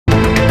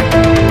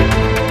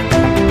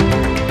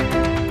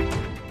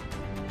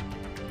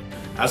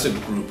As a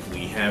group,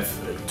 we have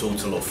a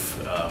total of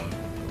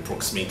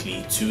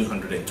approximately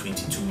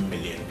 222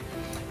 million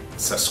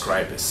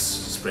subscribers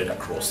spread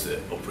across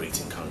the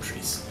operating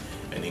countries.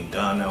 And in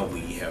Ghana,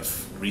 we have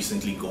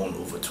recently gone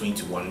over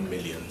 21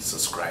 million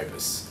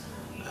subscribers.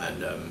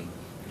 And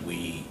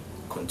we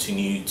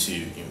continue to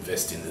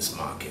invest in this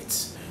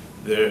market.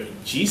 The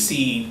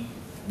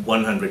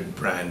GC100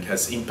 brand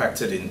has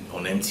impacted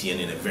on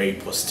MTN in a very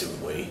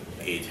positive way.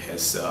 It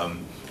has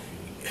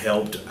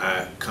helped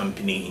our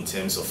company in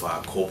terms of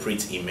our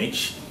corporate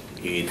image.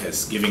 It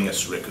has given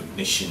us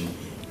recognition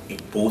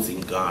both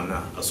in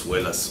Ghana as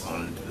well as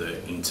on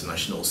the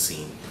international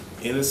scene.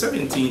 In the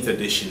 17th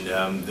edition,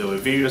 there were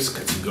various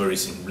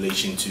categories in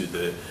relation to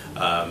the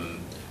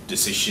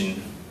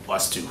decision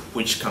as to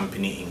which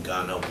company in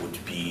Ghana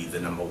would be the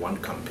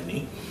 #1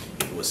 company.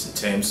 It was in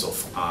terms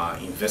of our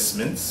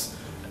investments,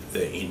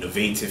 the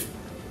innovative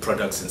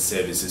products and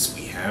services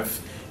we have,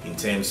 in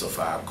terms of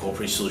our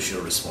corporate social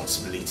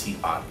responsibility,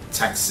 our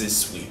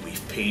taxes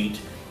we've paid,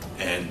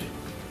 and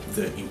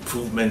the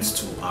improvements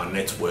to our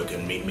network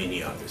and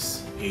many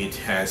others. It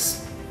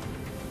has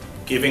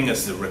given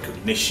us the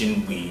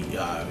recognition we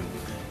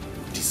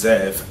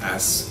deserve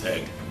as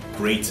a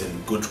great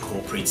and good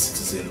corporate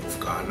citizen of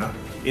Ghana.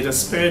 It has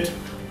spurred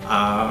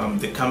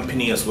the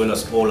company as well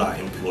as all our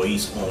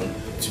employees on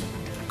to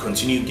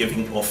continue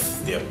giving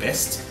off their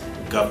best.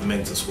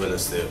 Government as well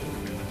as the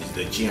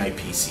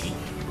GIPC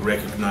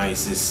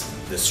recognizes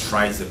the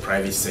strides the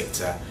private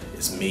sector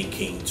is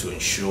making to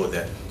ensure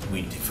that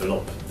we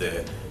develop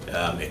the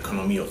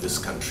economy of this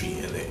country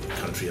and the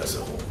country as a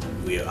whole.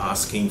 We are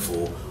asking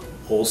for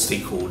all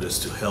stakeholders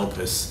to help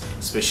us,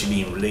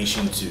 especially in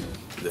relation to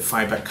the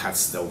fiber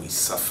cuts that we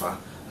suffer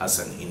as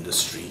an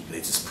industry.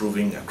 It is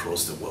proving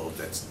across the world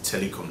that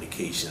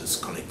telecommunications,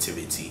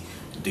 connectivity,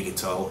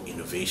 digital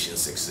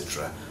innovations,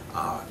 etc.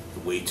 are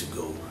the way to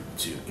go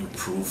to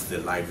improve the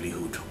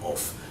livelihood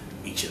of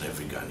each and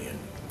every Ghanaian.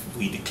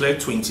 We declared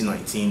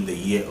 2019 the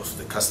year of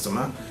the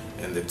customer,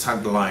 and the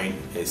tagline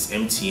is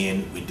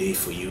MTN, we there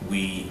for you.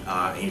 We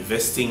are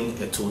investing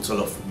a total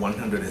of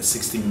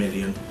 $160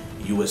 million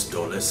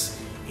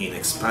in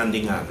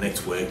expanding our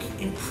network,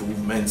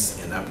 improvements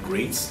and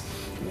upgrades.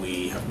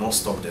 We have not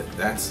stopped at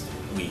that.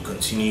 We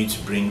continue to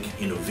bring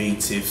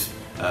innovative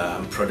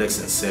products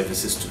and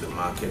services to the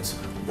market.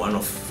 One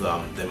of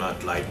them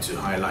I'd like to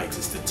highlight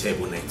is the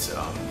TurboNet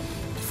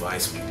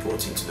device we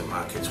brought into the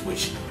market,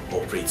 which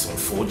operates on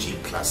 4G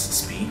plus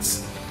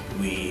speeds.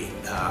 We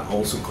are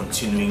also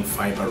continuing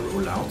fiber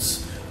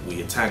rollouts.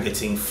 We are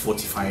targeting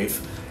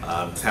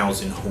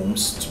 45,000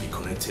 homes to be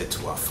connected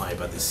to our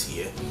fiber this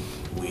year.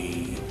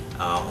 We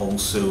are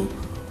also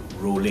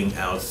rolling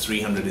out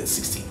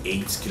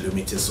 368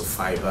 kilometers of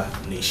fiber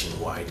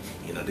nationwide,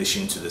 in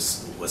addition to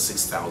this over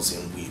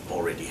 6,000 we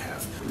already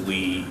have.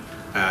 We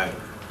are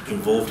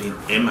involved in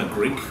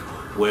Agric,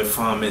 where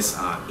farmers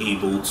are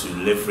able to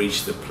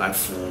leverage the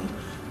platform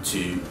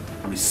to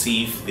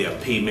receive their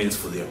payments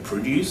for their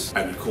produce,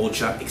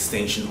 agriculture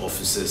extension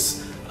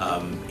officers,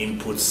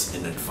 inputs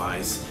and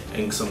advice,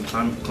 and some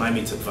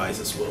climate advice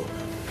as well.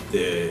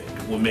 The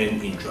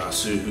women in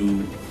Drasu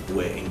who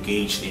were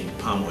engaged in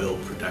palm oil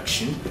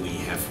production, we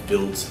have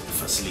built a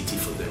facility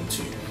for them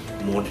to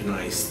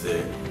modernize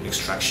the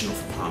extraction of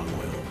palm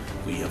oil.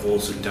 We have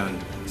also done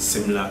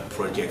similar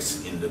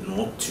projects in the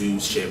North to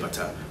shea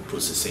butter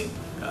processing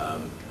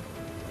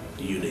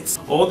units.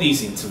 All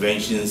these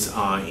interventions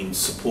are in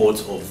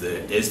support of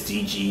the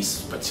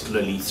SDGs,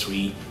 particularly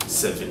 3,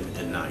 7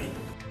 and 9.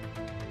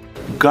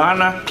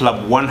 Ghana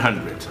Club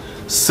 100,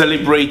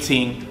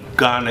 celebrating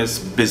Ghana's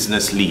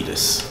business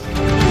leaders.